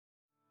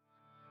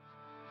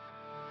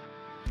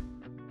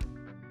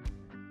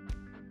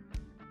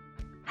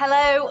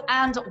Hello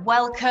and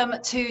welcome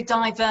to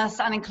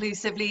Diverse and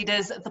Inclusive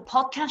Leaders, the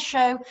podcast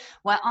show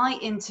where I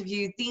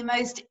interview the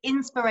most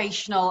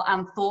inspirational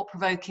and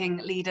thought-provoking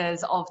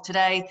leaders of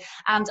today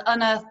and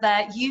unearth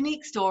their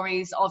unique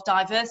stories of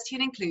diversity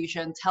and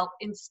inclusion to help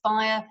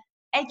inspire,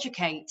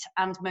 educate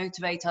and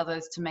motivate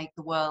others to make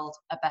the world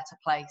a better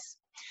place.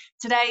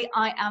 Today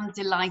I am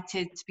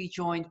delighted to be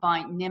joined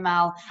by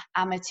Nimal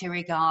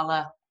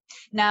Amatirigala.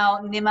 Now,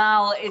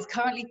 Nimal is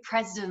currently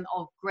president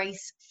of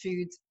Grace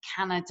Foods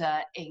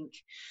Canada, Inc.,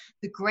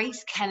 the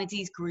Grace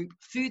Kennedy's Group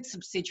food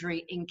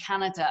subsidiary in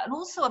Canada, and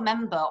also a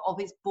member of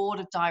its board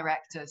of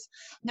directors.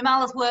 Nimal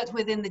has worked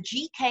within the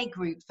GK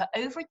Group for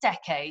over a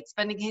decade,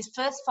 spending his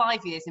first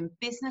 5 years in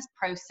business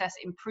process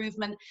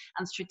improvement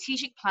and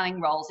strategic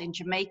planning roles in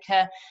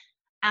Jamaica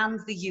and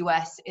the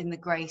US in the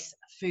Grace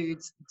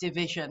Foods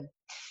division.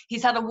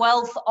 He's had a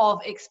wealth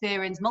of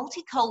experience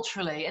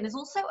multiculturally and is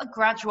also a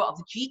graduate of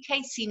the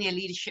GK Senior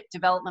Leadership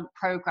Development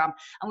Program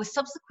and was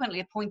subsequently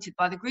appointed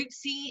by the Group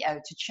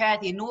CEO to chair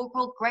the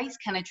inaugural Grace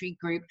Kennedy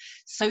Group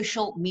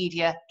Social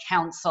Media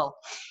Council.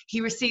 He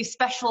received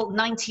special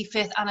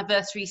 95th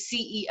Anniversary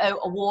CEO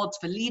Awards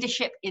for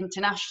Leadership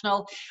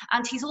International,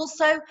 and he's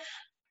also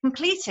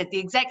completed the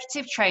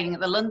executive training at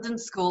the London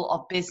School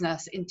of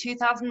Business in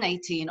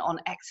 2018 on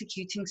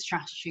executing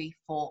strategy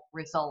for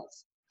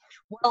results.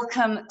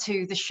 Welcome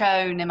to the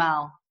show,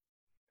 Nimal.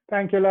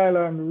 Thank you,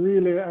 Lila. I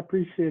really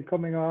appreciate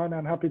coming on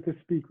and happy to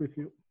speak with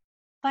you.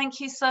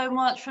 Thank you so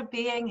much for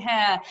being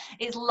here.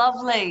 It's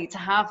lovely to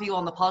have you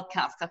on the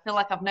podcast. I feel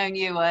like I've known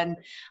you and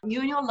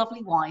your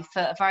lovely wife for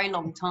a very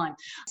long time.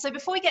 So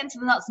before we get into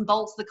the nuts and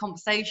bolts of the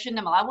conversation,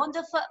 Nimal, I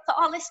wonder for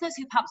our listeners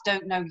who perhaps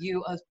don't know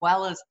you as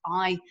well as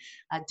I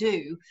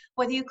do,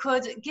 whether you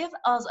could give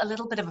us a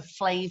little bit of a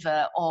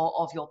flavour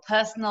of your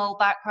personal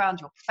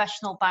background, your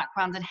professional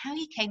background, and how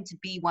you came to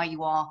be where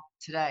you are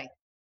today.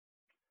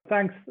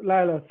 Thanks,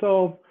 Lila.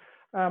 So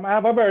I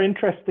have a very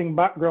interesting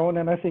background,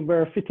 and I think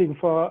very fitting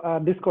for a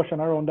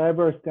discussion around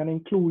diversity and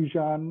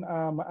inclusion.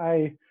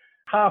 I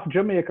half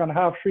Jamaican,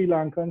 half Sri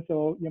Lankan,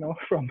 so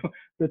from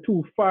the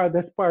two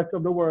farthest parts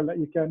of the world that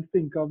you can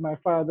think of. My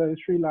father is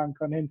Sri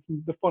Lankan, hence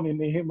the funny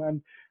name, and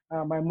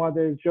my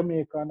mother is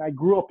Jamaican. I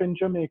grew up in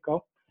Jamaica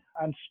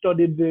and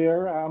studied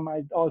there.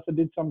 I also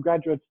did some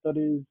graduate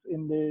studies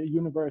in the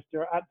university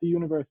or at the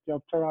University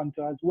of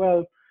Toronto as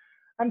well,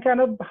 and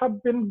kind of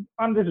have been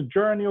on this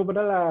journey over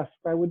the last,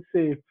 I would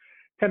say,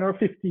 10 or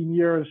 15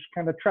 years,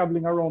 kind of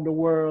traveling around the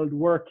world,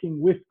 working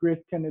with Grace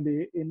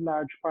Kennedy in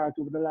large part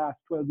over the last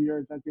 12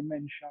 years, as you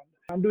mentioned.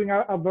 I'm doing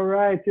a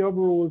variety of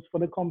roles for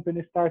the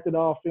company, started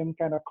off in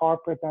kind of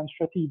corporate and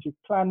strategic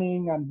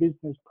planning and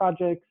business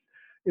projects,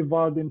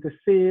 evolved into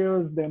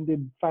sales, then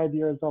did 5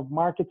 years of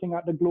marketing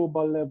at the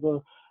global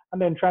level,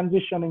 and then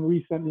transitioning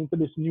recently into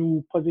this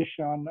new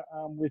position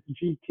with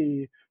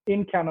GK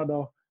in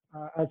Canada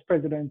as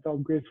president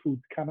of Grace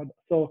Foods Canada.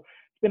 So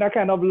it's been a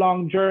kind of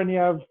long journey.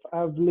 I've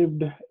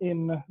lived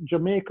in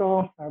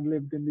Jamaica, I've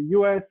lived in the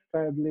US,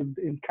 I've lived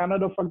in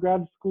Canada for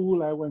grad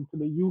school, I went to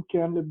the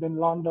UK and lived in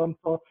London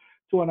for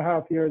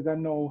 2.5 years,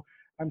 and now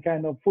I'm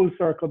kind of full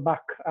circle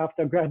back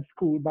after grad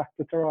school back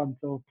to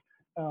Toronto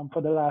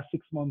for the last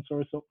 6 months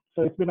or so.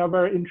 So it's been a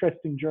very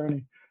interesting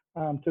journey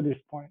to this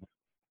point.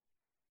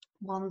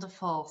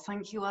 Wonderful.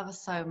 Thank you ever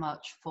so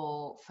much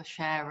for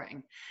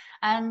sharing.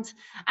 And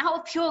out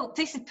of pure,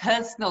 this is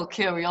personal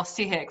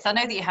curiosity here, because I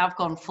know that you have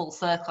gone full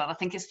circle. And I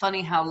think it's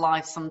funny how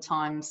life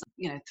sometimes,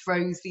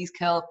 throws these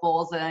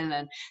curveballs in,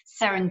 and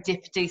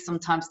serendipity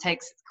sometimes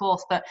takes its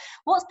course. But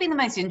what's been the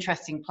most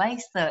interesting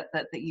place that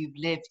you've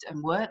lived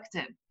and worked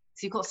in?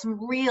 So you've got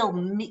some real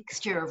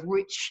mixture of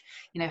rich,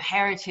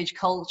 heritage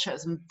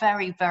cultures and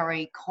very,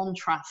 very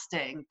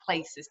contrasting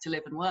places to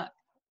live and work.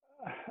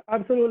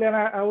 Absolutely, and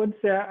I would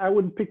say I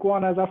wouldn't pick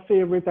one as a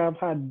favorite. I've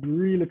had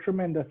really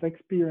tremendous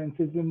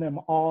experiences in them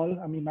all.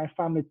 I mean, my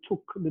family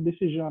took the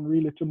decision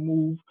really to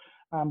move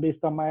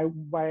based on my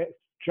wife's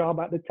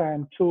job at the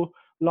time to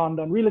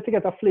London, really to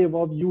get a flavor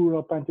of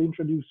Europe and to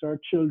introduce our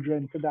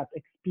children to that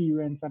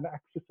experience and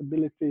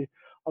accessibility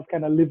of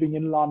kind of living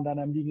in London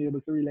and being able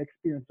to really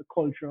experience the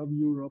culture of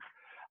Europe.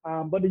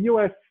 But the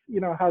US,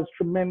 has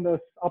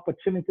tremendous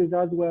opportunities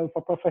as well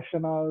for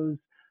professionals.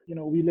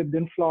 We lived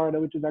in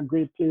Florida, which is a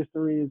great place to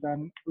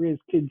raise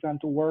kids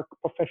and to work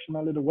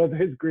professionally. The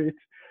weather is great.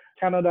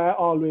 Canada, I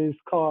always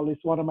call, is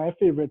one of my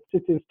favorite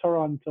cities,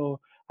 Toronto.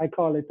 I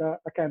call it a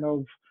kind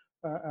of,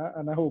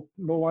 and I hope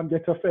no one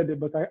gets offended,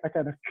 but a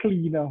kind of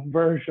cleaner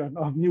version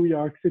of New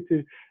York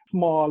City,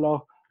 smaller.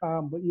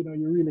 But, you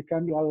really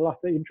can do a lot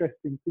of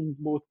interesting things,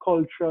 both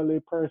culturally,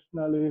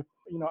 personally,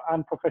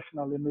 and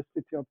professionally in the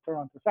city of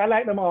Toronto. So I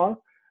like them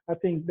all. I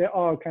think they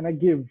all kind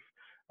of give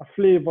a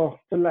flavor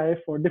to life,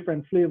 or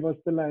different flavors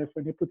to life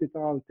when you put it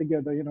all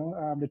together.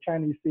 The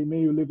Chinese say, may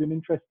you live in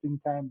interesting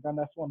times, and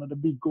that's one of the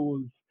big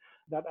goals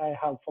that I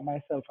have for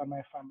myself and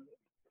my family.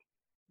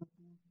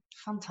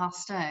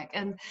 Fantastic.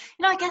 And,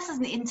 I guess as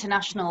an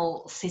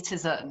international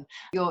citizen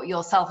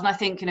yourself, and I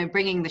think,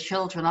 bringing the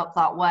children up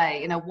that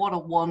way, what a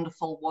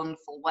wonderful,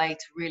 wonderful way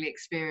to really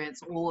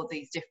experience all of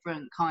these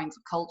different kinds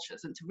of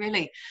cultures and to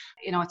really,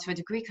 to a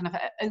degree, kind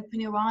of open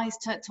your eyes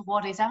to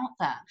what is out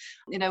there.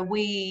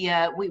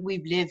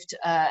 We've lived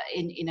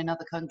in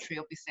another country,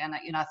 obviously, and,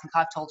 I think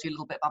I've told you a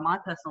little bit about my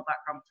personal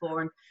background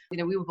before. And,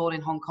 we were born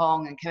in Hong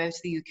Kong and came over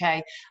to the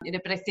UK,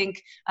 but I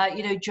think,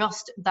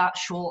 just that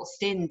short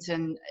stint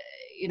and,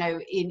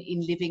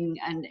 in living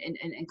and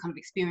kind of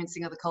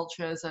experiencing other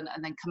cultures and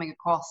then coming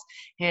across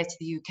here to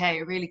the UK,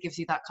 it really gives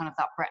you that kind of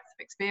that breadth of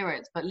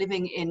experience. But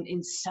living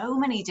in so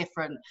many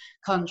different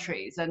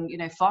countries and,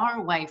 far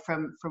away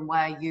from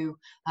where you,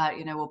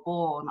 were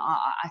born,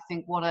 I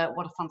think what a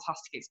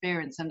fantastic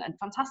experience and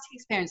fantastic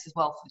experience as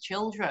well for the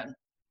children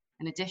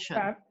in addition.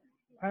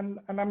 And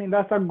I mean,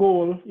 that's a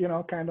goal,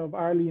 kind of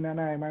Arlene and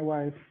I, my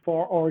wife,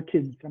 for our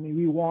kids. I mean,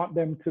 we want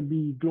them to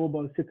be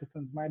global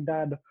citizens. My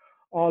dad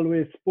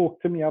always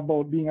spoke to me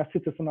about being a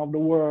citizen of the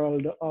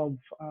world, of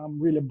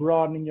really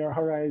broadening your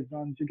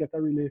horizons. You get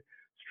a really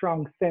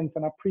strong sense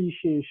and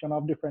appreciation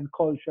of different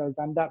cultures,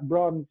 and that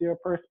broadens your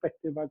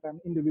perspective as an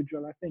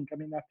individual, I think. I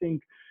mean, I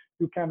think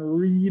you can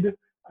read,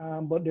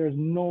 but there's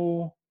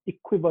no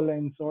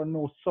equivalence or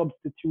no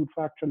substitute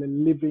for actually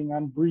living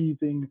and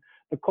breathing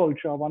the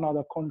culture of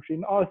another country.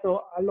 And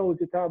also allows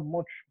you to have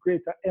much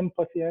greater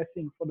empathy, I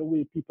think, for the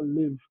way people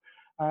live.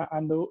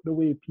 And the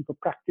way people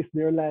practice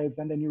their lives.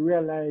 And then you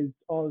realize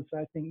also,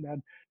 I think,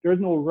 that there's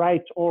no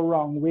right or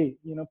wrong way.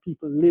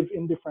 People live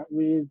in different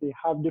ways. They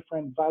have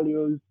different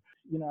values.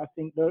 I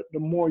think the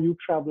more you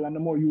travel and the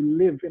more you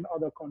live in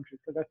other countries,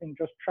 because I think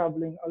just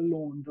traveling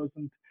alone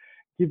doesn't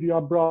give you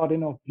a broad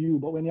enough view.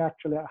 But when you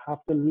actually have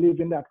to live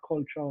in that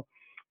culture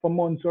for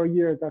months or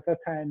years at a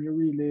time, you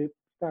really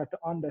start to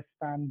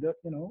understand that,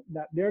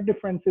 that there are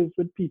differences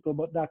with people,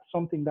 but that's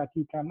something that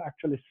you can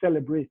actually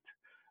celebrate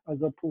as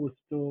opposed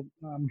to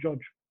judge.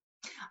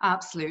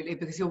 Absolutely,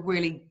 because you're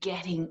really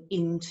getting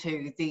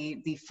into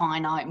the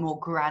finite, more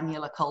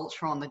granular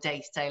culture on the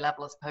day-to-day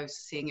level as opposed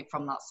to seeing it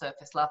from that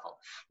surface level.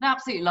 And I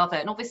absolutely love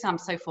it. And obviously I'm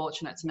so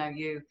fortunate to know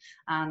you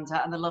and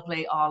the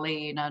lovely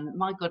Arlene, and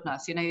my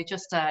goodness, you're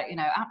just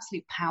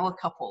absolute power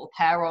couple,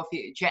 pair of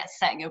you, jet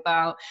setting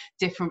about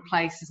different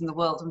places in the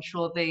world. I'm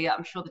sure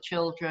the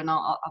children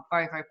are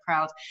very, very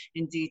proud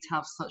indeed to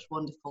have such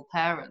wonderful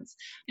parents.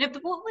 But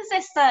what was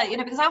this,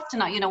 because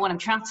often, when I'm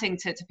chatting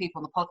to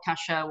people on the podcast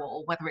show,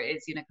 or whether it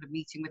is, kind of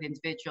meeting with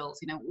individuals,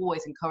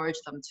 always encourage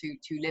them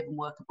to live and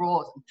work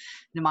abroad.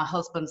 And, my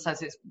husband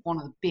says it's one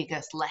of the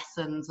biggest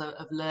lessons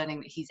of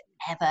learning that he's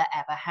ever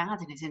had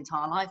in his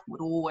entire life.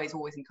 Would always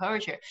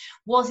encourage it.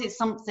 Was it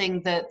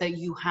something that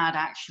you had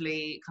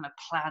actually kind of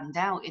planned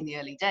out in the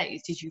early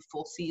days? Did you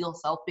foresee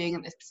yourself being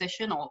in this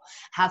position, or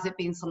has it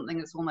been something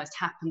that's almost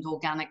happened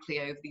organically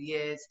over the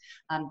years,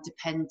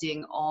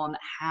 depending on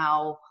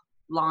how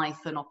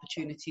life and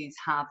opportunities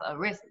have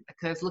arisen?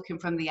 Because looking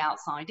from the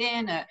outside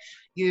in at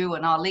you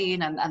and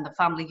Arlene and the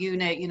family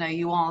unit,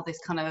 you are this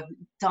kind of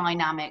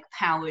dynamic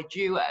power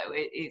duo.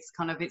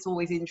 It's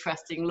always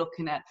interesting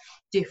looking at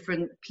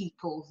different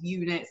people's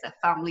units, their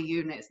family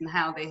units, and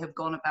how they have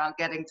gone about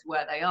getting to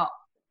where they are.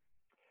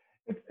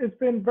 It's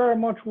been very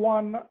much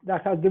one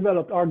that has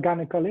developed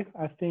organically.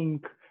 I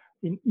think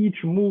in each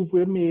move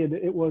we made,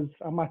 it was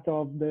a matter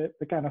of the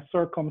kind of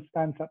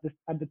circumstance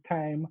at the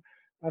time.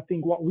 I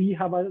think what we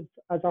have as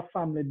a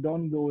family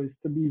done, though, is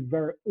to be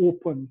very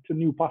open to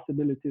new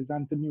possibilities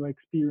and to new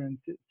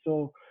experiences.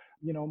 So,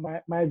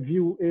 my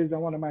view is,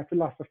 and one of my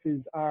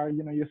philosophies are,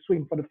 you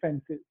swing for the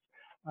fences.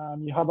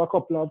 You have a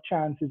couple of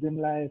chances in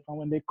life, and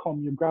when they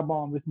come, you grab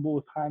on with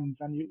both hands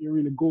and you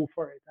really go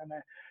for it. And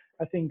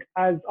I think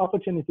as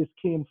opportunities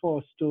came for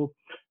us to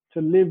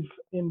live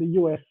in the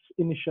US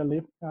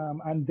initially,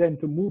 and then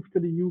to move to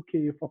the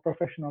UK for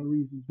professional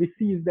reasons, we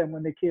seized them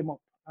when they came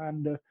up.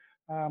 And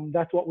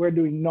that's what we're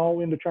doing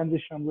now in the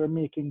transition we're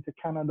making to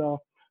Canada.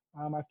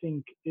 I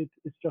think it's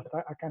just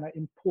a kind of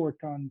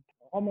important,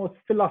 almost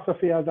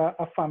philosophy as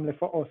a family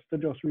for us to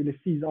just really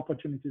seize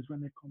opportunities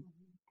when they come.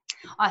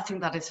 I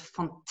think that is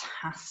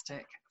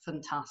fantastic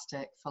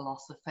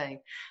philosophy.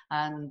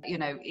 And,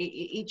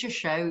 it just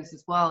shows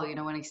as well,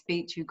 when I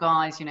speak to you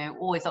guys,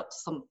 always up to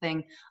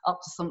something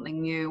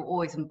new,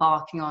 always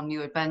embarking on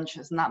new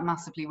adventures. And that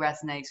massively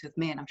resonates with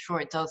me. And I'm sure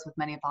it does with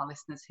many of our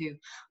listeners who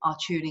are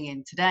tuning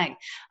in today.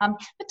 But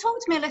talk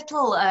to me a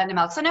little,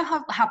 Nimal, because I know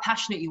how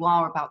passionate you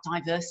are about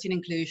diversity and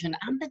inclusion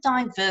and the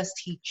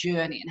diversity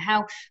journey, and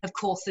how, of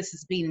course, this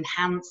has been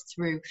enhanced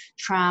through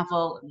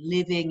travel and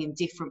living in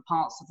different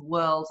parts of the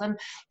world. And,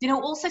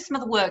 also some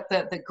of the work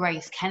that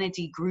Grace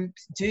Kennedy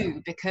groups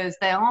do, because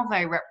they are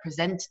very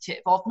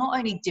representative of not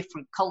only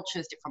different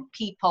cultures, different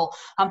people,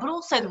 but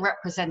also the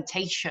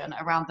representation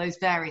around those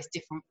various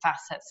different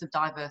facets of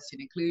diversity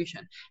and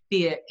inclusion,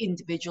 be it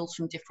individuals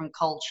from different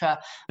culture,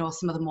 or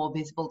some of the more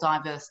visible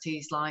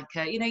diversities like,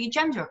 your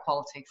gender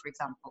equality, for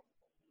example.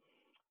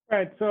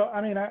 Right. So,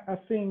 I mean, I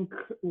think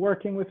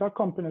working with a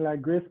company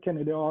like Grace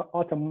Kennedy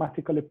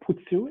automatically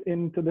puts you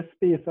into the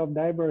space of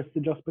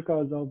diversity just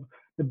because of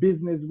the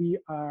business we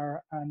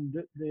are and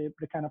the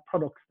kind of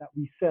products that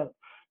we sell.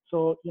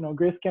 So,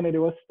 Grace Kennedy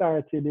was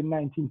started in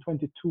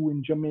 1922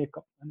 in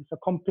Jamaica, and it's a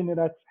company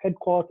that's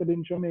headquartered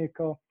in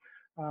Jamaica.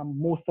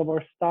 Most of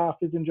our staff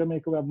is in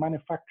Jamaica. We have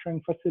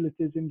manufacturing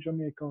facilities in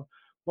Jamaica,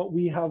 but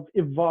we have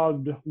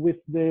evolved with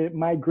the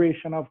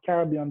migration of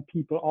Caribbean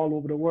people all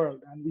over the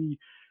world, and we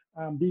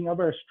being a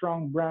very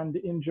strong brand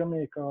in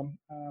Jamaica,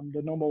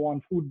 the number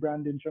one food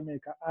brand in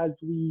Jamaica, as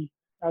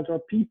our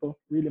people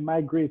really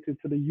migrated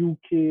to the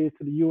UK,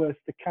 to the US,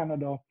 to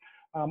Canada,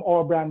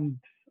 our brand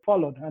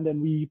followed, and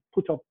then we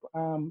put up,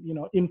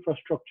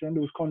 infrastructure in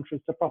those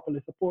countries to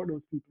properly support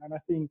those people. And I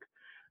think,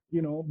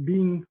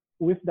 being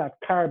with that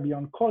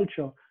Caribbean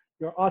culture,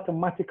 you're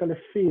automatically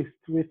faced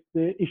with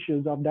the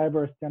issues of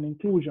diversity and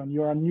inclusion.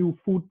 You're a new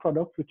food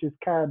product, which is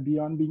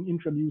Caribbean, being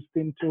introduced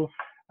into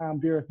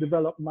various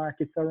developed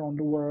markets around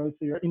the world.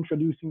 So you're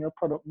introducing your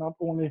product, not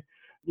only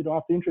you don't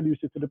have to introduce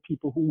it to the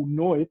people who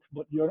know it,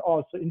 but you're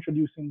also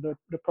introducing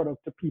the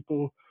product to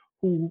people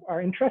who are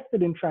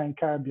interested in trying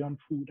Caribbean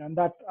food. And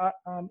that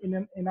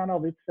in and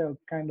of itself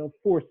kind of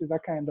forces a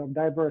kind of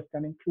diversity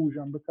and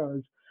inclusion,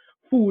 because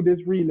food is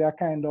really a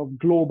kind of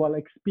global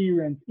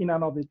experience in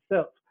and of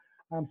itself.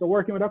 So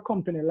working with a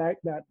company like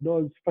that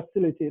does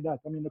facilitate that.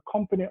 I mean, the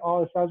company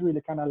also has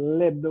really kind of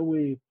led the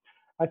way,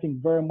 I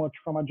think, very much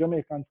from a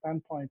Jamaican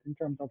standpoint in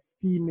terms of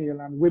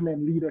female and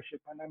women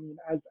leadership. And I mean,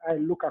 as I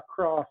look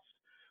across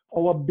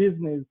our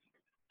business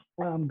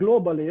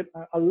globally,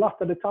 a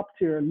lot of the top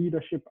tier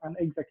leadership and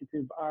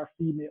executives are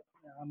female.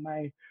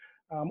 My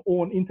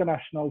own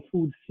international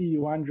food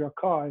CEO, Andrea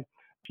Coy,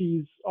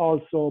 she's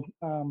also,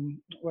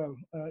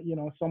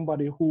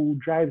 somebody who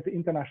drives the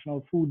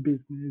international food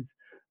business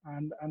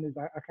and is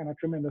a kind of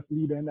tremendous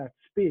leader in that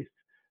space.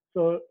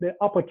 So the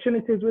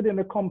opportunities within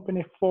the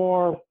company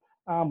for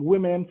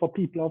women, for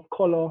people of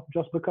color,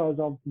 just because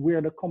of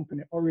where the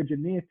company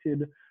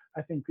originated,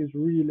 I think is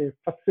really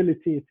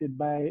facilitated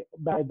by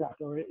that,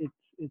 or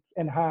it's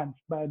enhanced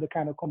by the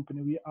kind of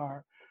company we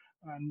are.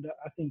 And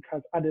I think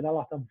has added a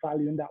lot of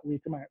value in that way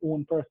to my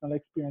own personal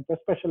experience,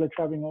 especially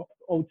traveling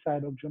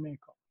outside of Jamaica.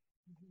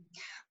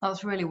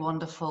 That's really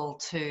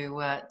wonderful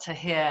to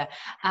hear.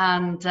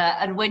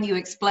 And when you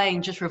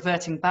explain, just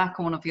reverting back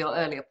on one of your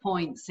earlier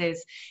points,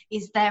 is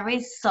there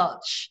is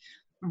such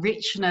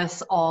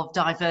richness of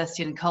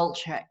diversity and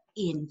culture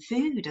in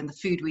food and the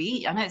food we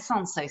eat. I know it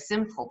sounds so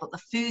simple, but the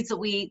foods that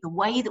we eat, the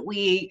way that we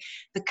eat,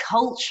 the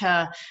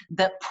culture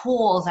that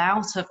pours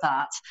out of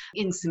that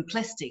in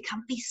simplicity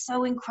can be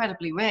so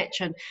incredibly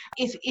rich. And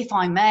if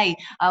I may,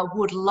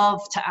 would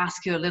love to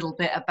ask you a little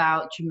bit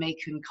about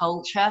Jamaican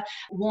culture.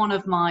 One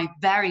of my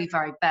very,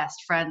 very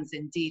best friends,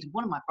 indeed,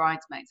 one of my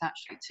bridesmaids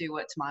actually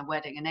to my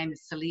wedding, her name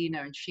is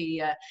Selena, and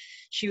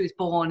she was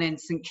born in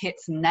St.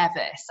 Kitts and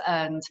Nevis,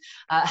 and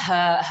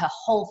her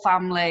whole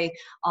family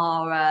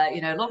are,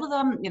 a lot of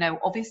them,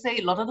 obviously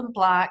a lot of them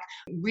Black,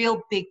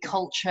 real big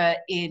culture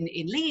in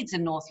Leeds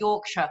in North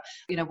Yorkshire,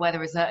 where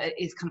there is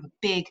kind of a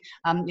big,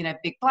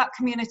 big Black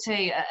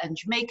community and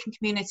Jamaican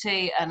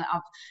community. And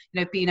I've,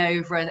 been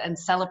over and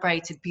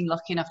celebrated, been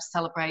lucky enough to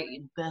celebrate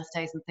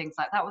birthdays and things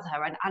like that with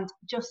her. And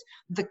just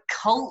the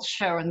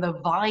culture and the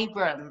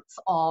vibrance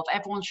of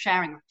everyone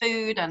sharing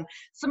food, and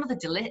some of the,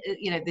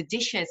 the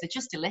dishes are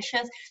just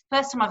delicious.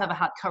 First time I've ever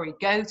had curry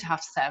goat, I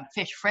have to say, and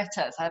fish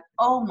fritters.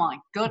 Oh my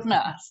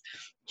goodness.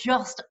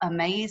 Just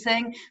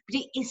amazing. But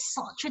it is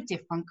such a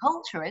different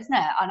culture, isn't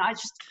it? And I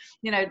just,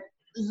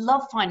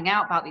 love finding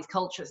out about these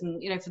cultures.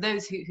 And, for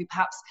those who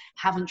perhaps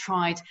haven't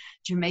tried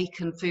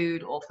Jamaican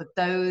food, or for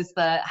those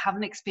that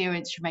haven't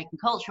experienced Jamaican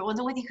culture, I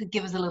wonder whether you could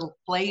give us a little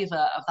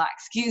flavor of that.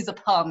 Excuse the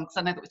pun, because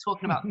I know that we're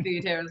talking about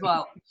food here as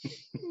well.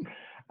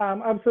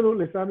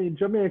 Absolutely. So, I mean,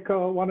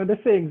 Jamaica, one of the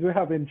things we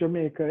have in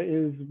Jamaica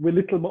is we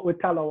little but we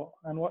tell.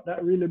 And what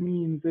that really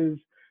means is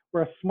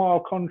we're a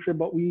small country,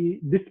 but we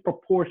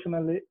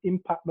disproportionately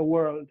impact the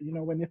world.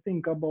 When you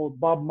think about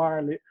Bob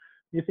Marley,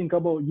 you think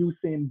about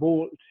Usain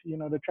Bolt,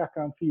 the track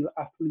and field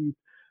athlete,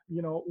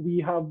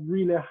 we have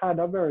really had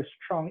a very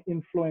strong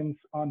influence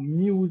on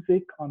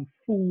music, on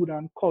food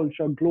and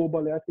culture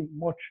globally. I think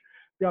much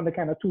beyond the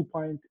kind of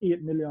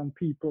 2.8 million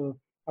people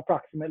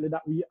approximately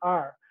that we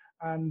are.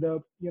 And,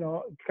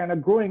 kind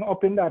of growing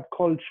up in that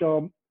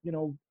culture,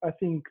 I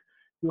think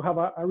you have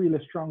a really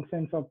strong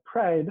sense of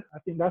pride. I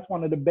think that's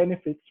one of the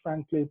benefits,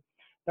 frankly,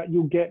 that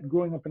you get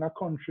growing up in a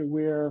country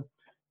where,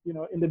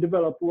 in the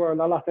developed world,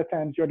 a lot of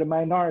times you're the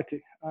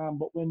minority.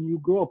 But when you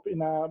grow up in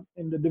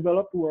the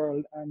developed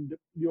world and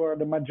you're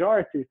the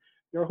majority,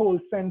 your whole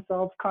sense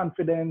of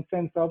confidence,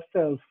 sense of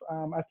self,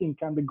 I think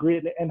can be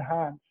greatly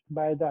enhanced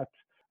by that.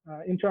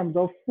 In terms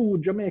of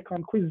food,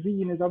 Jamaican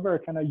cuisine is a very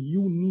kind of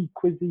unique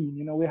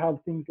cuisine. We have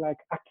things like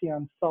ackee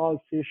and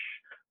saltfish,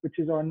 which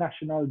is our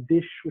national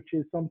dish, which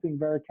is something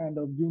very kind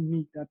of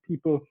unique that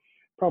people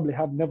probably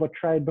have never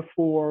tried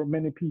before,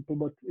 many people,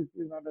 but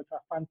that's a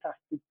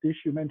fantastic dish.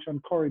 You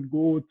mentioned curried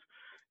goat.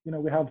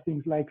 We have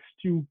things like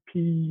stewed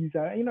peas,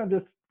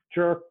 just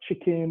jerk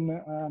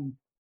chicken,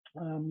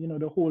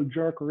 the whole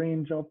jerk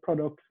range of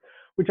products,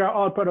 which are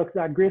all products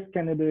that Grace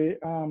Kennedy,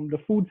 the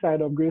food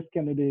side of Grace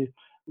Kennedy,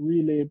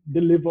 really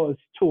delivers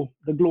to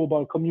the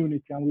global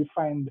community. And we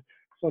find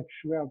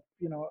we have,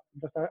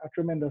 just a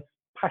tremendous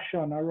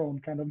passion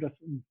around kind of just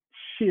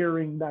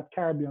sharing that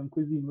Caribbean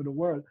cuisine with the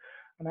world.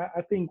 And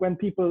I think when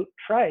people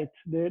try it,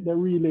 they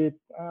really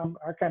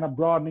are kind of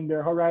broadening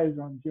their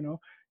horizons.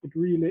 It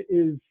really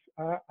is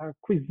a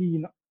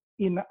cuisine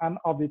in and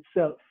of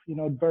itself,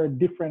 very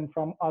different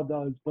from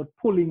others, but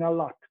pulling a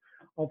lot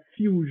of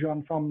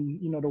fusion from,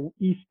 the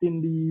East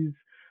Indies,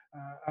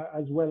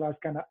 as well as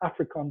kind of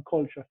African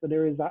culture. So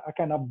there is a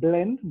kind of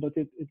blend, but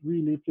it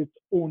really is its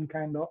own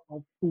kind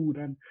of food.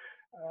 And,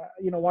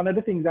 one of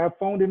the things I've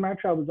found in my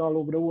travels all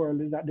over the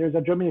world is that there's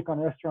a Jamaican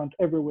restaurant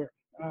everywhere.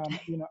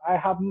 I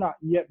have not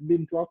yet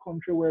been to a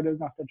country where there's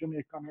not a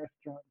Jamaican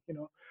restaurant.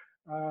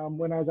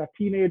 When I was a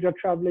teenager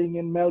traveling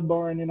in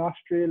Melbourne, in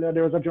Australia,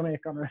 there was a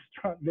Jamaican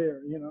restaurant there.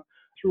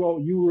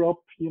 Throughout Europe,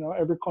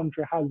 every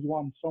country has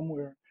one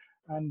somewhere.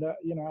 And,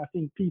 I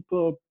think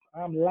people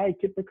like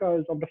it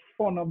because of the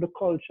fun of the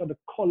culture, the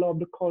color of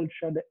the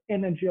culture, the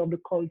energy of the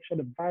culture,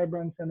 the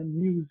vibrance and the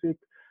music.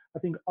 I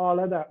think all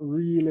of that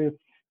really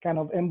kind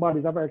of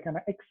embodies a very kind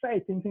of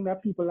exciting thing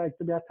that people like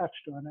to be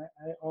attached to. And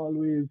I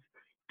always,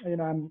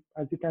 I'm,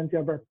 as you can see,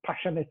 a very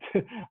passionate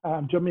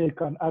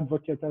Jamaican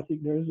advocate. I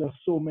think there are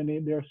so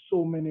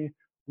many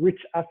rich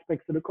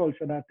aspects to the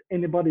culture that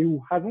anybody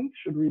who hasn't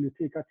should really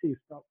take a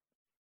taste of.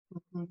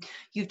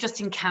 You've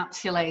just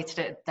encapsulated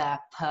it there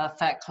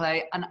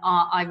perfectly. And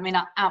I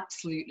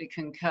absolutely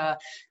concur.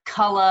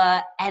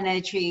 Color,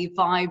 energy,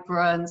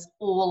 vibrance,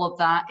 all of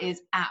that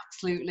is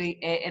absolutely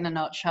it in a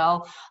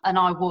nutshell. And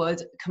I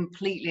would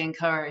completely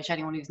encourage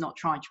anyone who's not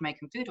tried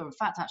Jamaican food, or in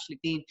fact actually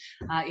been,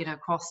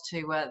 across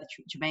to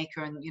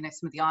Jamaica and,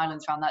 some of the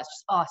islands around that.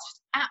 It's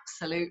just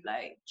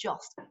absolutely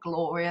just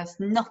glorious.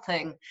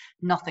 Nothing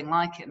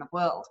like it in the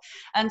world.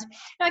 And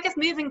I guess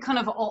moving kind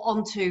of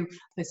onto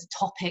this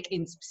topic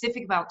in specific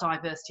about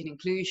diversity and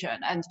inclusion,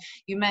 and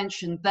you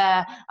mentioned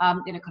there,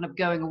 kind of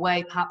going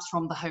away perhaps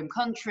from the home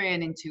country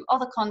and into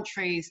other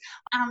countries,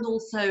 and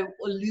also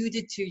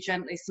alluded to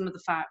gently some of the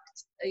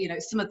facts,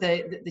 some of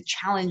the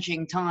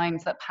challenging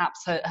times that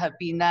perhaps have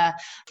been there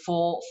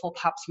for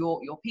perhaps your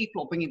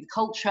people, or bringing the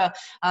culture,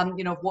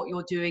 of what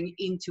you're doing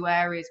into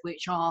areas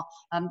which are,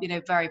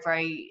 very,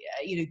 very,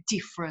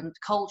 different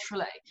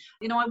culturally.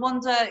 I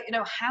wonder,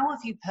 how have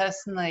you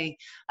personally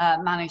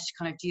managed to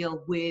kind of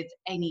deal with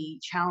any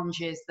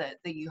challenges that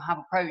you have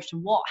approached,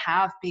 and what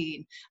have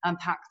been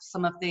perhaps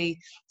some of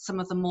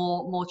the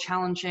more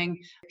challenging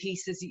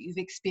pieces that you've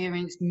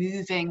experienced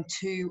moving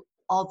to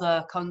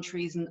other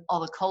countries and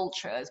other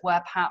cultures,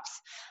 where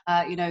perhaps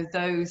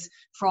those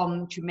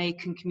from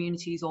Jamaican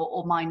communities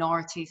or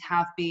minorities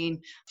have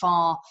been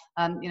far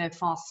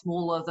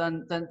smaller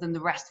than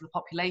the rest of the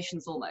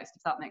populations, almost,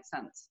 if that makes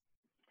sense?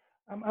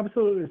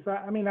 Absolutely. So,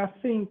 I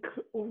think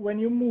when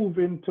you move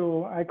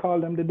into, I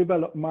call them the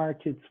developed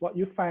markets, what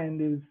you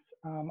find is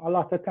a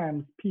lot of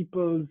times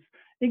people's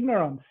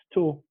ignorance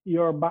to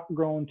your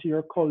background, to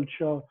your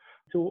culture,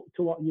 to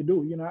what you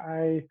do.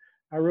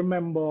 I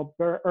remember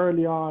very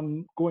early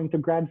on going to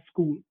grad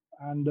school,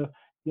 and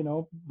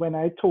when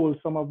I told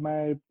some of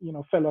my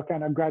fellow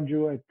kind of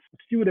graduate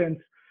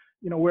students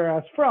where I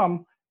was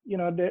from,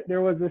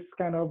 there was this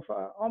kind of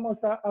almost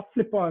a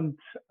flippant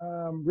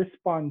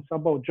response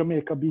about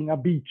Jamaica being a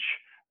beach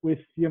with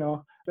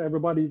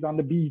everybody's on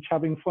the beach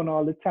having fun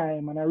all the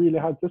time. And I really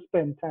had to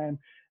spend time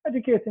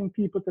educating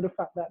people to the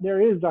fact that there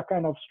is a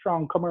kind of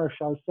strong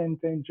commercial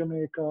center in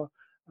Jamaica,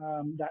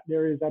 that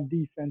there is a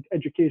decent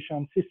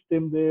education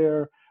system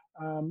there.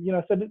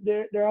 So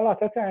there are a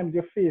lot of times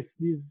you face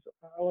these,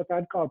 what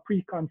I'd call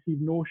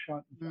preconceived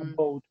notions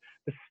about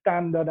the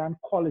standard and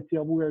quality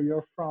of where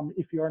you're from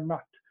if you're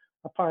not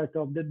a part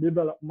of the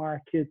developed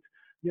market.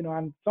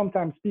 And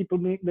sometimes people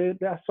make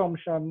the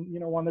assumption,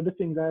 one of the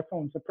things I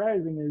found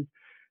surprising is,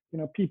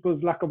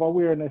 people's lack of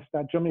awareness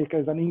that Jamaica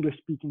is an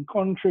English-speaking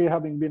country,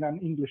 having been an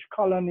English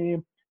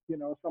colony.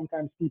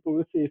 Sometimes people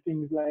will say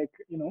things like,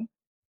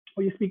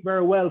 well, you speak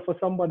very well for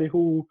somebody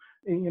who,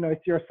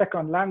 it's your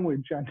second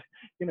language, and,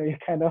 you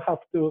kind of have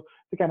to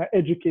kind of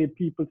educate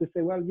people to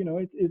say, well,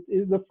 it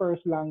is the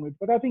first language.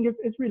 But I think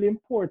it's really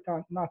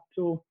important not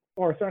to,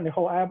 or certainly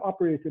how I've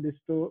operated, is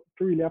to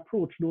really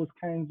approach those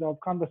kinds of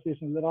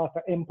conversations with a lot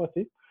of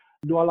empathy,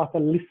 do a lot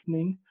of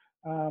listening,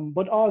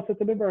 but also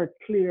to be very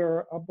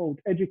clear about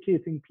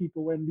educating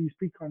people when these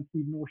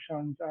preconceived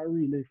notions are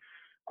really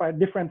quite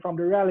different from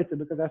the reality,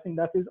 because I think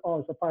that is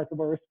also part of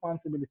our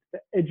responsibility to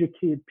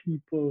educate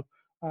people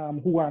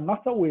who are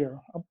not aware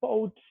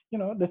about,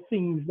 the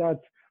things that,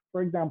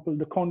 for example,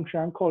 the country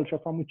and culture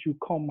from which you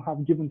come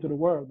have given to the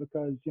world.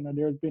 Because,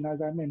 there's been,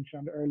 as I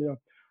mentioned earlier, a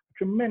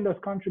tremendous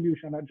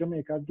contribution that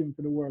Jamaica has given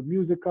to the world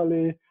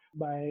musically,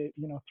 by,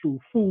 through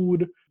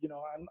food,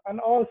 and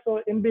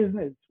also in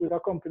business with a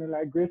company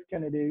like Grace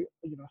Kennedy,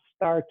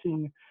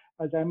 starting,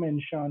 as I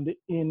mentioned,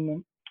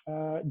 in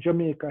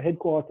Jamaica,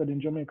 headquartered in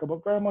Jamaica,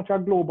 but very much a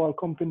global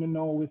company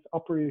now with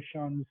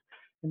operations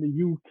in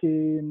the UK,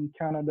 in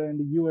Canada, in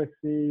the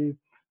USA,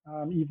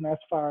 even as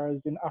far as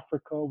in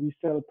Africa. We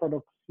sell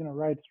products,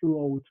 right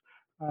throughout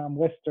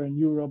Western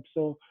Europe.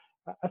 So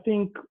I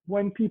think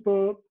when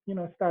people,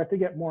 start to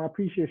get more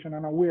appreciation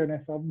and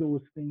awareness of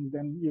those things,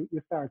 then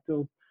you start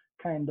to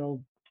kind of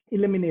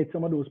eliminate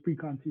some of those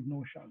preconceived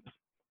notions.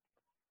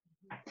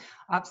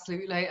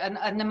 Absolutely. And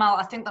Nimal,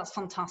 I think that's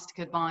fantastic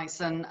advice.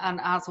 And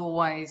as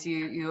always,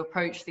 you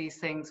approach these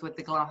things with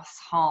the glass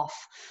half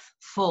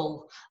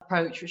full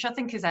approach, which I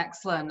think is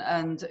excellent.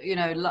 And,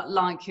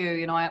 like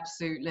you, I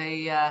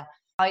absolutely,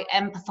 I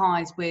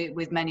empathize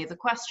with many of the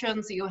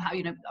questions that you have.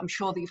 I'm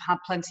sure that you've had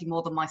plenty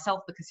more than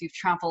myself because you've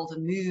traveled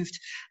and moved,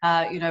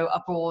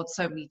 abroad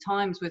so many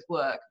times with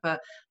work. But,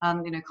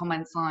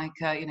 comments like,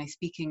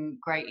 speaking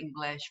great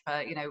English,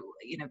 but,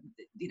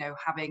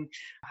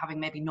 having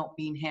maybe not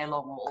been here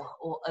long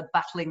or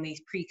battling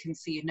these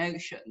preconceived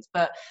notions.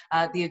 But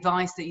the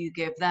advice that you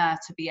give there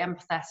to be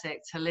empathetic,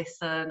 to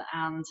listen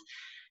and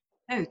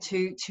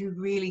to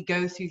really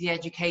go through the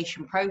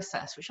education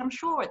process, which I'm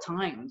sure at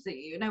times,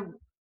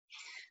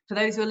 for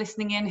those who are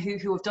listening in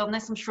who have done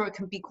this, I'm sure it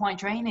can be quite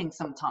draining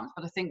sometimes,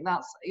 but I think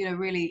that's,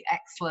 really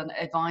excellent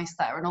advice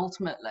there. And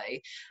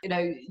ultimately,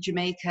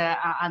 Jamaica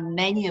and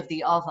many of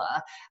the other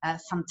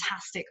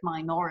fantastic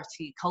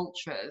minority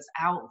cultures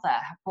out there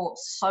have brought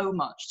so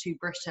much to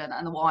Britain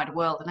and the wider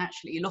world. And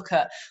actually, you look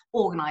at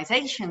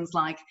organizations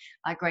like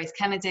Grace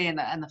Kennedy and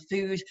the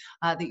food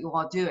that you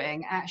are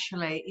doing,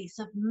 actually, it's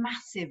of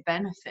massive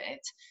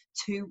benefit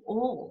to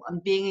all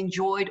and being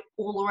enjoyed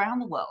all around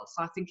the world.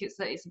 So I think it's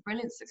a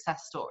brilliant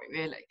success story,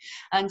 really.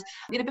 And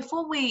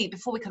before we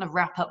kind of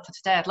wrap up for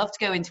today, I'd love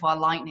to go into our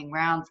lightning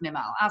round,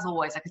 Nimal. As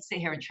always, I could sit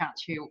here and chat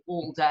to you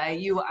all day,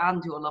 you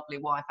and your lovely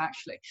wife,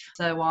 actually.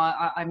 So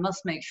I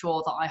must make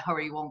sure that I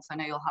hurry you on, because I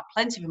know you'll have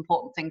plenty of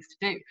important things to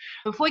do.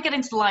 But before we get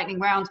into the lightning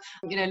round,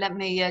 let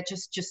me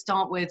just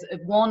start with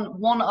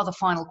one other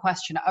final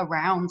question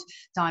around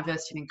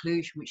diversity and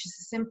inclusion, which is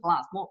as simple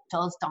as: what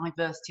does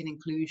diversity and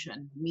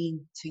inclusion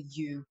mean to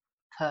you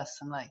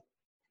personally?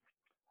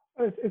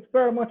 It's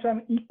very much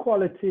an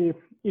equality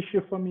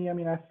issue for me. I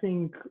mean, I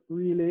think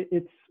really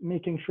it's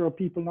making sure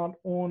people not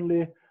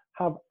only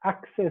have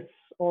access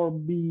or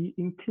be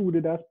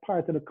included as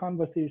part of the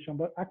conversation,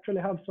 but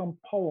actually have some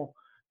power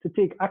to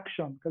take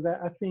action. Because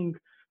I think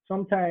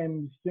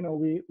sometimes,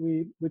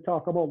 we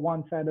talk about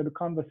one side of the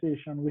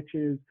conversation, which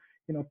is,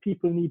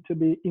 people need to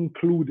be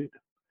included.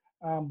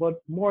 But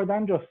more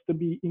than just to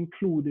be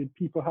included,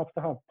 people have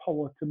to have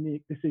power to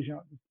make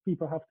decisions.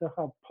 People have to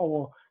have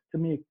power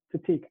to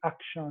take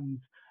actions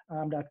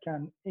that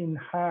can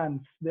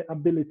enhance the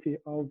ability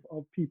of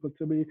people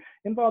to be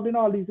involved in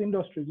all these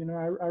industries.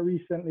 I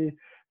recently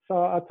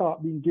saw a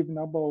talk being given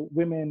about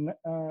women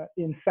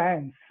in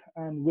science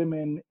and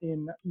women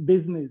in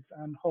business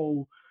and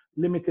how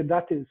limited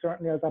that is.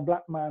 Certainly as a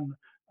Black man,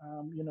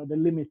 the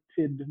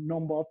limited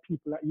number of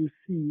people that you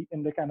see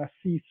in the kind of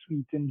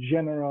C-suite in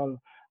general,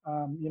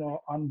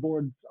 on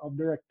boards of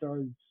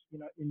directors,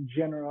 in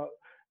general,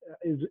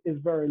 is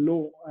very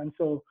low. And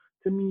so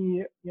to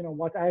me,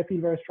 what I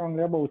feel very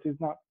strongly about is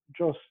not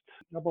just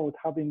about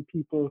having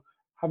people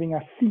having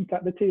a seat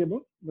at the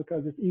table,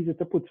 because it's easy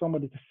to put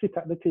somebody to sit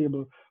at the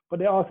table, but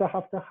they also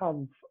have to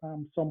have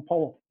some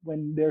power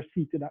when they're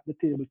seated at the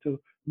table to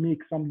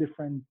make some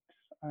difference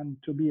and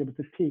to be able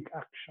to take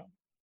action.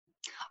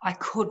 I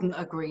couldn't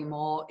agree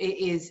more.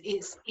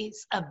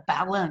 It's a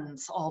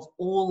balance of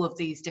all of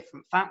these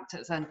different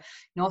factors. And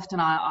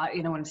often I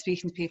when I'm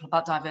speaking to people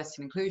about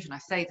diversity and inclusion, I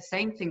say the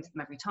same thing to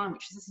them every time,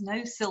 which is there's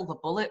no silver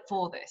bullet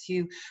for this.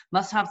 You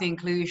must have the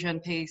inclusion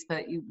piece,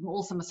 but you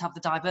also must have the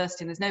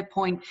diversity. And there's no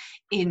point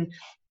in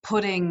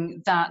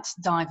putting that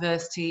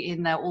diversity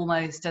in there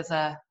almost as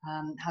a,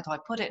 how do I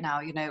put it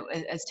now,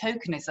 as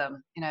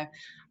tokenism.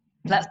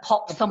 Let's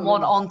pop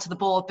someone onto the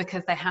board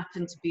because they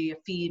happen to be a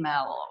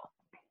female or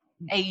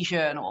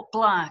Asian or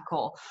Black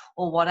or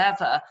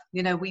whatever.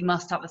 We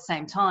must at the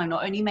same time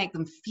not only make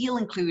them feel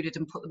included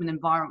and put them in an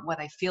environment where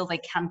they feel they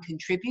can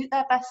contribute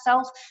their best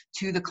self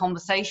to the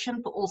conversation,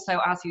 but also,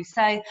 as you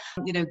say,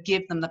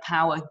 give them the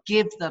power,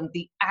 give them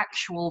the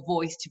actual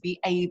voice to be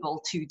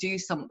able to do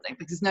something,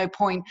 because there's no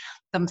point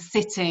them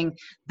sitting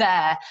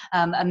there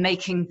and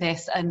making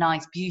this a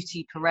nice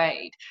beauty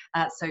parade,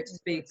 so to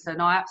speak. So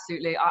no,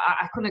 absolutely,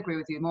 I couldn't agree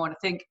with you more. And I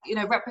think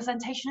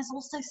representation is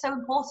also so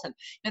important.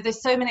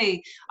 There's so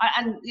many,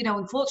 and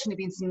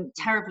unfortunately been some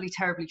terribly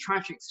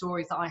tragic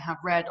stories that I have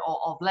read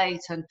of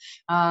late, and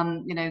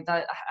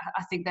that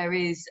I think there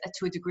is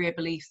to a degree a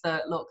belief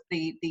that, look,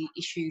 the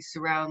issues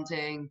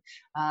surrounding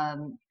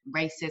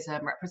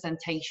racism,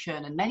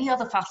 representation, and many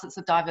other facets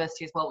of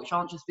diversity as well, which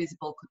aren't just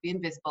visible, could be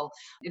invisible,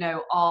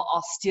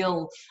 are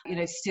still,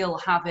 still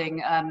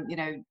having,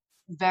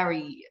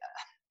 very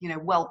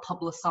well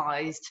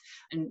publicized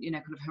and, kind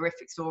of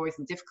horrific stories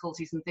and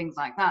difficulties and things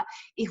like that,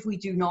 if we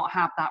do not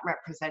have that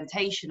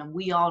representation and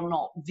we are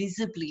not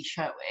visibly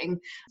showing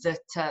that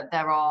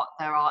there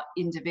are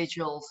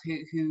individuals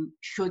who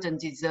should and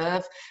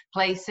deserve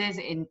places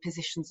in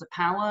positions of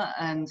power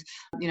and,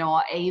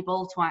 are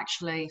able to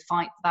actually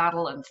fight the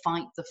battle and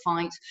fight the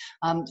fight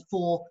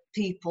for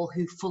people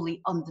who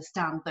fully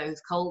understand those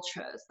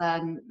cultures,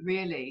 then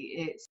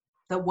really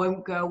that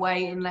won't go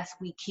away unless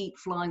we keep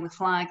flying the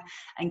flag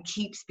and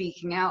keep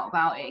speaking out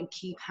about it and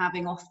keep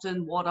having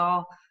often what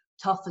are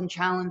tough and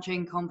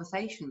challenging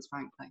conversations,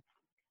 frankly.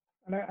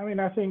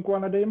 And I think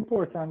one of the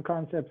important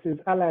concepts is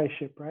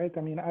allyship, right?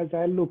 I mean, as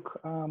I look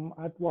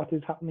at what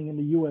is happening in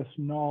the U.S.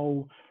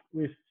 now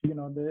with,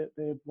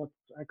 the what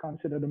I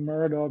consider the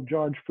murder of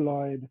George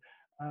Floyd,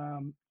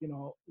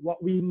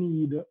 what we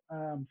need,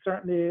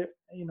 certainly,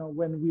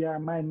 when we are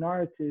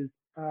minorities,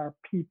 are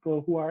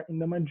people who are in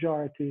the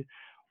majority,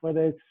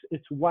 whether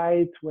it's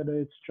white, whether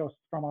it's just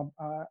from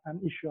an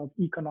issue of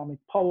economic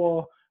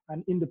power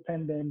and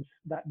independence,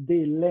 that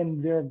they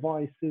lend their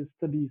voices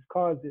to these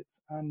causes.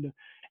 And,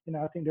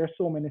 I think there are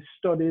so many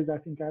studies. I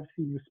think I've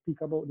seen you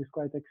speak about this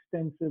quite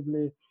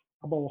extensively,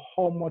 about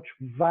how much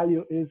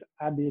value is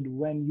added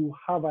when you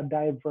have a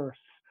diverse,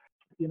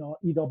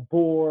 either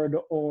board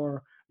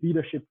or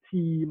leadership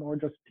team or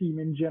just team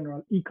in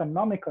general,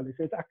 economically.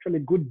 So it's actually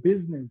good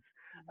business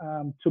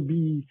to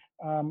be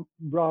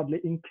broadly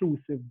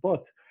inclusive.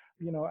 But,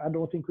 I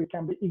don't think we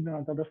can be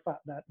ignorant of the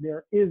fact that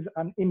there is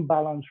an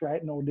imbalance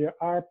right now. There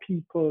are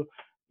people,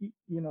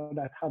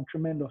 that have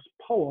tremendous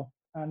power,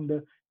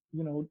 and,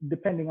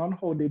 depending on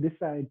how they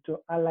decide to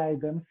ally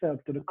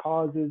themselves to the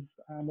causes,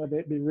 whether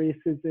it be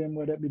racism,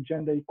 whether it be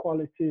gender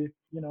equality,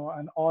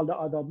 and all the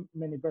other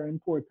many very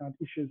important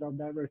issues of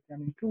diversity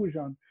and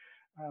inclusion,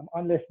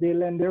 unless they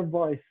lend their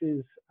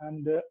voices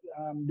and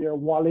their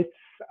wallets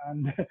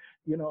and,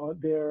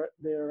 their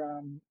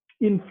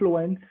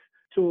influence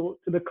to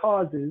the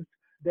causes,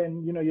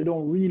 then, you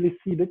don't really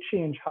see the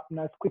change happen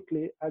as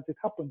quickly as it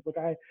happens. But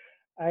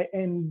I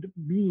end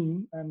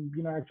being, and,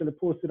 I actually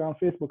posted on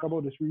Facebook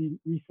about this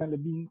recently,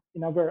 being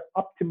in a very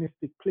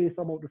optimistic place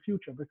about the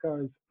future,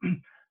 because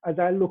as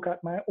I look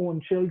at my own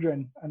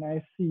children and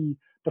I see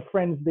the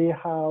friends they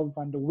have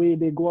and the way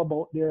they go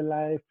about their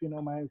life,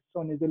 my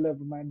son is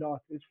 11, my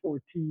daughter is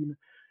 14,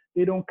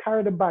 they don't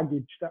carry the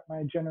baggage that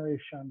my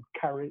generation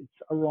carries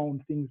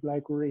around things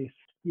like race.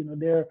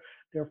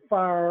 They're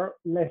far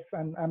less,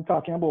 and I'm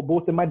talking about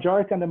both the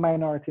majority and the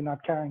minority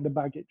not carrying the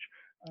baggage.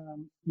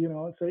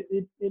 So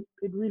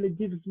it really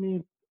gives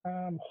me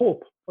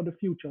hope for the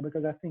future,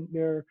 because I think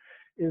there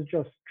is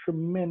just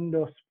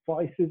tremendous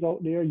voices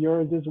out there.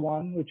 Yours is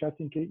one, which I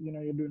think,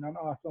 you're doing an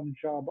awesome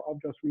job of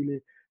just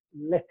really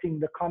letting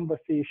the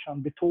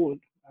conversation be told,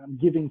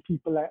 giving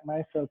people like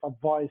myself a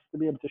voice to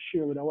be able to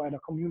share with a wider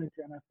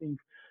community. And I think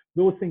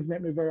those things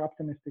make me very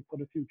optimistic for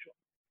the future.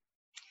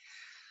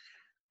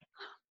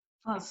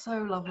 That's so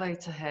lovely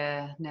to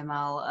hear,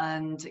 Nimal.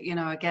 And,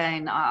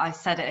 again, I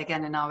said it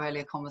again in our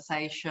earlier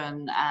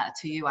conversation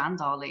to you and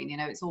Arlene,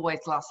 it's always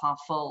glass half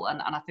full. And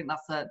I think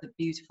that's the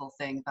beautiful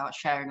thing about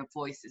sharing of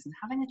voices and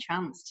having a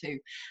chance to,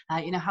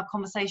 have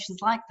conversations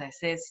like this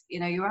is,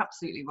 you're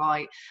absolutely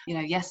right.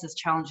 Yes, there's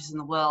challenges in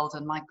the world,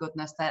 and my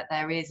goodness,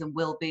 there is and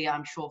will be,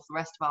 I'm sure, for the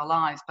rest of our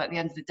lives. But at the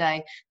end of the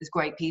day, there's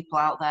great people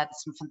out there.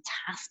 There's some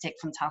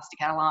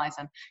fantastic allies,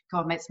 and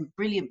God, met some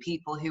brilliant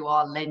people who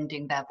are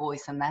lending their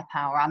voice and their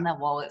power and their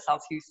wallets,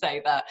 as you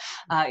say, that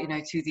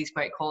to these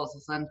great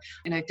causes, and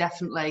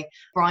definitely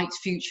bright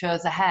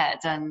futures ahead.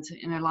 And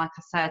like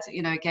I said,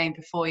 again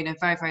before,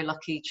 very, very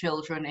lucky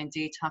children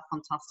indeed to have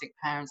fantastic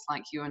parents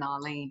like you and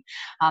Arlene.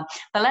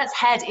 But let's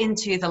head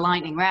into the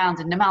lightning round,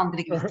 and Nimal, I'm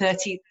going to give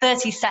you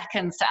 30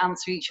 seconds to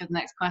answer each of the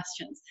next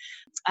questions,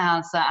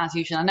 as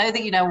usual. I know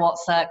that you know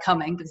what's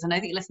coming, because I know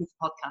that you listen to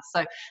the podcast.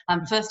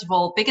 So first of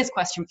all, biggest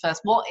question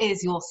first, what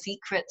is your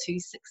secret to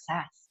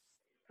success?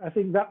 I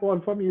think that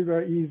one for me is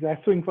very easy.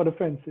 I swing for the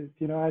fences.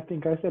 I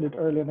think I said it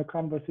earlier in the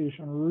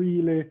conversation,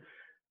 really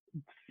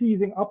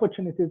seizing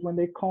opportunities when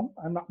they come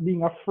and not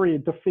being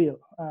afraid to fail.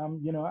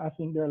 I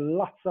think there are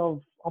lots of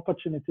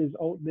opportunities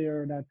out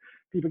there that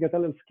people get a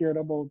little scared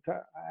about.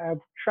 I've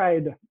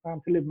tried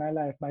to live my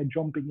life by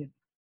jumping in.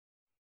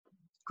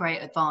 Great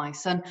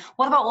advice. And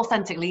what about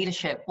authentic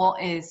leadership?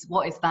 What is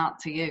that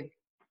to you?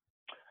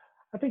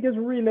 I think it's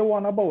really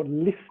one about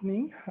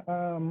listening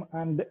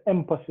and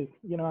empathy.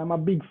 I'm a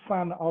big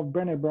fan of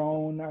Brené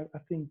Brown. I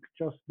think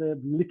just the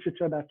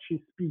literature that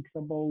she speaks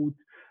about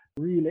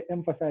really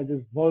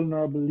emphasizes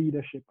vulnerable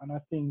leadership. And I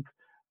think,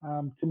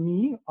 to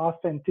me,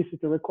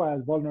 authenticity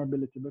requires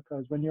vulnerability,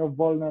 because when you're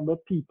vulnerable,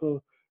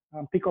 people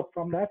pick up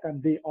from that,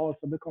 and they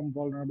also become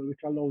vulnerable, which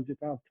allows you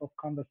to have tough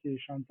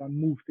conversations and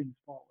move things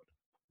forward.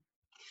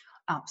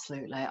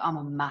 Absolutely. I'm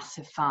a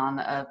massive fan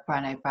of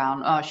Brené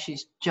Brown. Oh,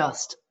 she's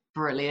just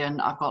brilliant.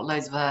 I've got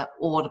loads of her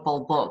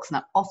Audible books, and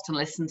I often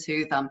listen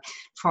to them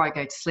before I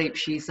go to sleep.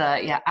 She's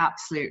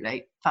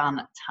absolutely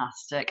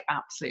Fantastic,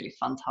 absolutely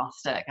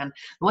fantastic. And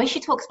the way she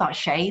talks about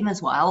shame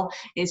as well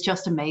is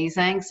just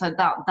amazing. So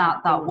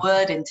that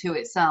word into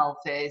itself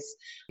is,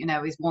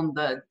 is one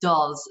that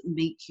does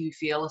make you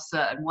feel a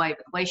certain way.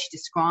 But the way she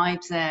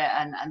describes it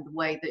and the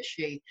way that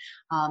she,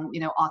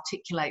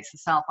 articulates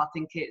herself, I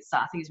think it's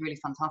really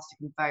fantastic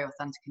and very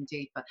authentic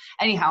indeed. But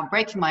anyhow, I'm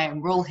breaking my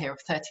own rule here of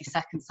 30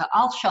 seconds, so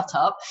I'll shut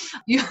up.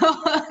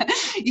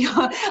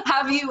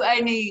 Have you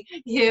any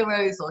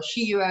heroes or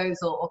sheroes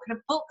or kind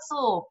of books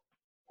or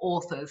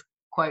authors,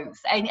 quotes,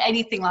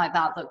 anything like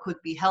that could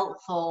be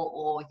helpful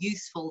or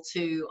useful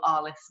to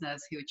our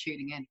listeners who are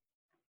tuning in?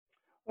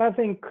 I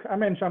think I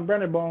mentioned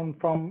Brené Brown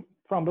from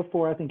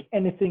before. I think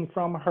anything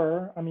from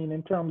her. I mean,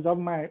 in terms of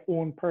my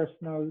own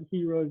personal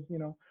heroes,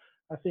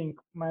 I think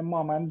my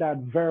mom and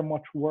dad very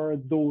much were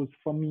those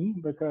for me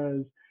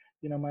because,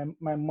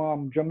 my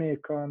mom,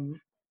 Jamaican,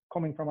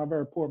 coming from a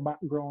very poor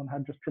background,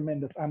 had just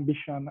tremendous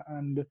ambition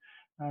and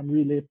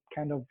really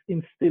kind of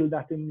instilled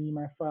that in me.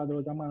 My father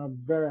was a man of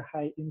very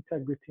high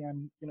integrity,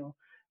 and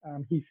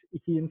he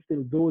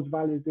instilled those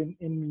values in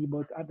me.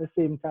 But at the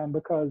same time,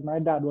 because my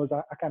dad was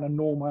a kind of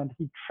nomad,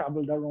 he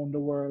traveled around the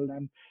world,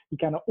 and he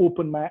kind of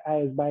opened my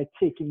eyes by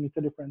taking me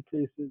to different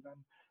places.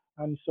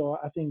 And so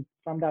I think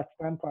from that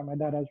standpoint, my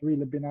dad has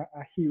really been a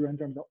hero in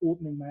terms of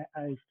opening my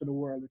eyes to the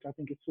world, which I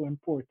think is so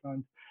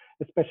important,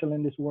 especially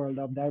in this world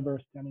of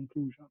diversity and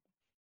inclusion.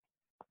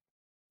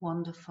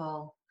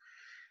 Wonderful.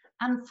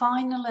 And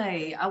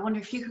finally, I wonder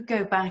if you could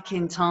go back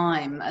in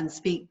time and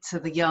speak to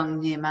the young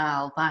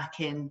Niamh back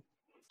in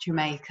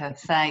Jamaica.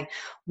 Say,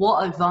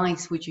 what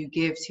advice would you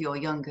give to your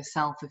younger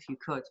self if you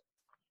could?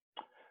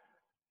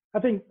 I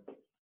think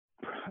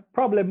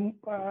probably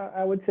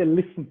I would say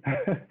listen.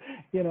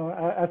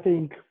 I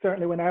think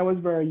certainly when I was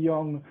very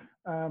young,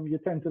 you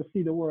tend to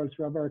see the world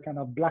through a very kind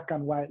of black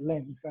and white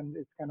lens, and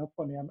it's kind of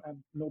funny.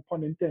 I'm no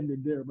pun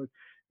intended there, but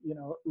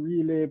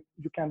really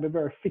you can be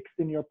very fixed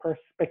in your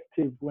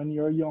perspective when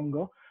you're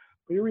younger.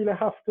 But you really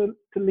have to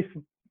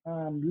listen.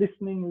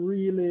 Listening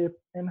really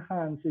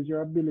enhances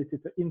your ability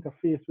to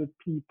interface with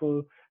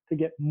people, to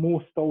get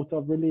most out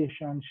of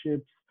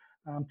relationships,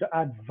 to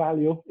add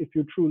value if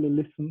you truly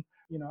listen.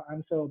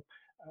 And so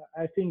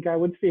I think I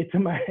would say to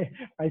my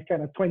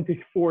kind of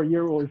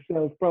 24-year-old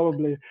self,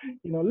 probably,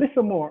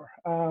 listen more,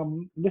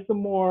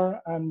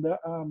 and,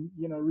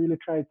 really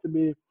try to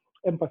be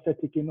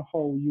empathetic in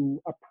how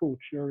you approach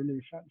your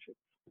relationship.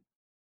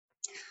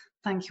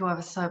 Thank you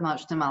ever so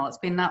much, Niamh. It's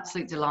been an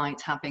absolute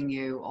delight having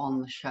you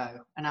on the show.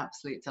 An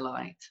absolute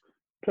delight.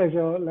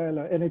 Pleasure,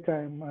 Laila,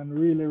 anytime, and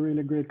really,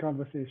 really great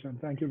conversation.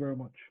 Thank you very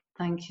much.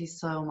 Thank you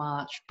so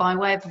much. By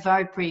way of a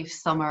very brief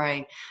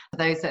summary, for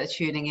those that are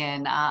tuning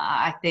in,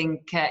 I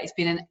think it's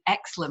been an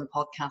excellent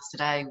podcast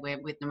today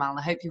with Niamh.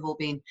 I hope you've all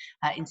been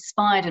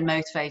inspired and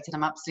motivated.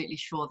 I'm absolutely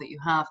sure that you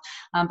have.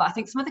 But I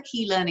think some of the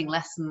key learning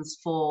lessons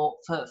for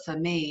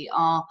me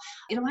are,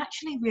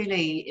 actually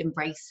really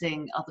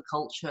embracing other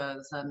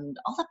cultures and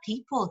other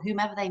people,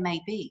 whomever they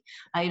may be.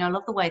 I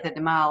love the way that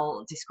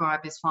Niamh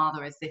described his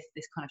father as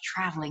this kind of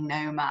traveling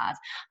nomad,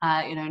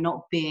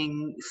 not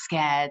being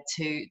scared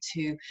to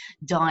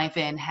dive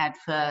in head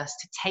first,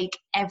 to take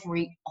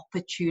every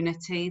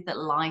opportunity that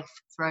life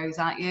throws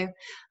at you.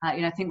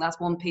 I think that's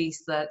one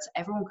piece that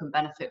everyone can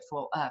benefit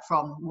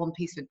from. One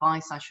piece of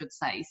advice, I should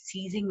say,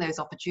 seizing those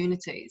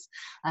opportunities.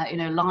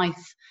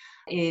 Life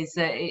is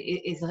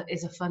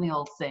a funny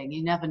old thing.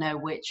 You never know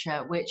which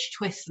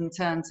twists and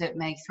turns it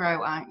may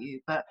throw at you,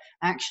 but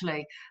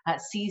actually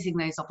seizing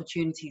those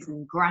opportunities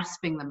and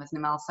grasping them, as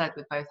Niamh said,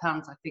 with both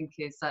hands, I think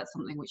is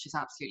something which is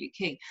absolutely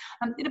key.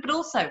 But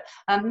also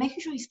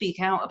making sure you speak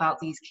out about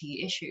these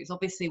key issues.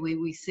 Obviously,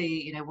 we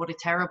see what are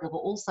terrible but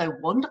also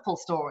wonderful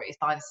stories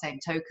by the same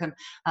token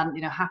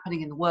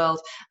happening in the world,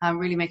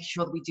 really making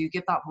sure that we do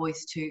give that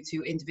voice to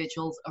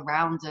individuals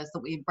around us,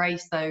 that we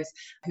embrace those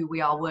who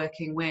we are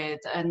working with,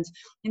 and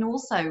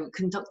also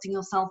conducting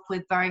yourself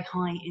with very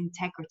high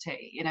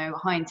integrity,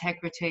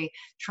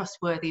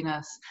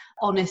 trustworthiness,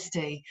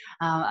 honesty,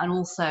 and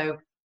also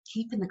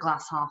keeping the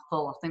glass half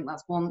full. I think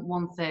that's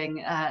one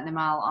thing, Niamh,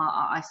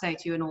 I say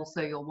to you, and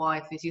also your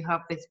wife, is you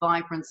have this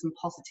vibrance and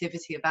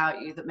positivity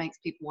about you that makes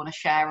people want to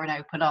share and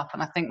open up.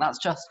 And I think that's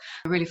just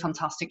a really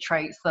fantastic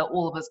traits that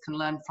all of us can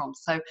learn from.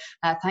 So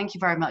thank you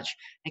very much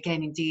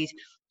again indeed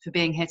for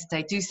being here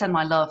today. Do send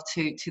my love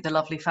to the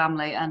lovely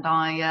family, and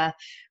I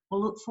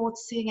we'll look forward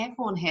to seeing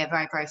everyone here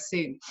very, very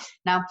soon.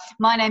 Now,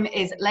 my name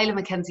is Layla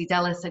Mackenzie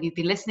Dellis, and you've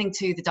been listening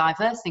to the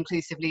Diverse and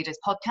Inclusive Leaders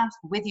podcast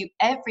with you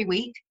every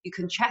week. You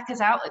can check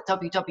us out at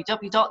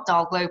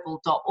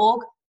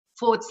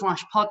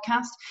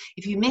www.dialglobal.org/podcast.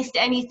 If you missed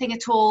anything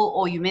at all,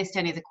 or you missed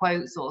any of the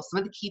quotes or some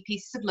of the key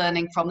pieces of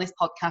learning from this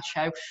podcast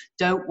show,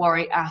 don't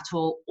worry at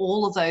all.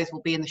 All of those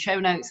will be in the show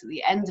notes at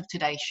the end of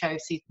today's show,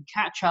 so you can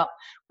catch up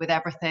with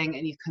everything,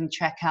 and you can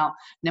check out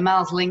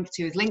Niamh's link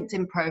to his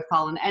LinkedIn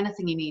profile and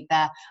anything you need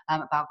there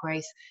about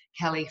Grace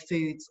Kelly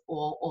Foods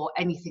or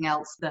anything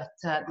else that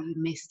you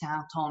missed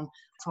out on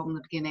from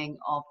the beginning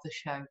of the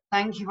show.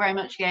 Thank you very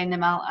much again,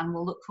 Niamh, and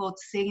we'll look forward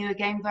to seeing you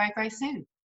again very, very soon.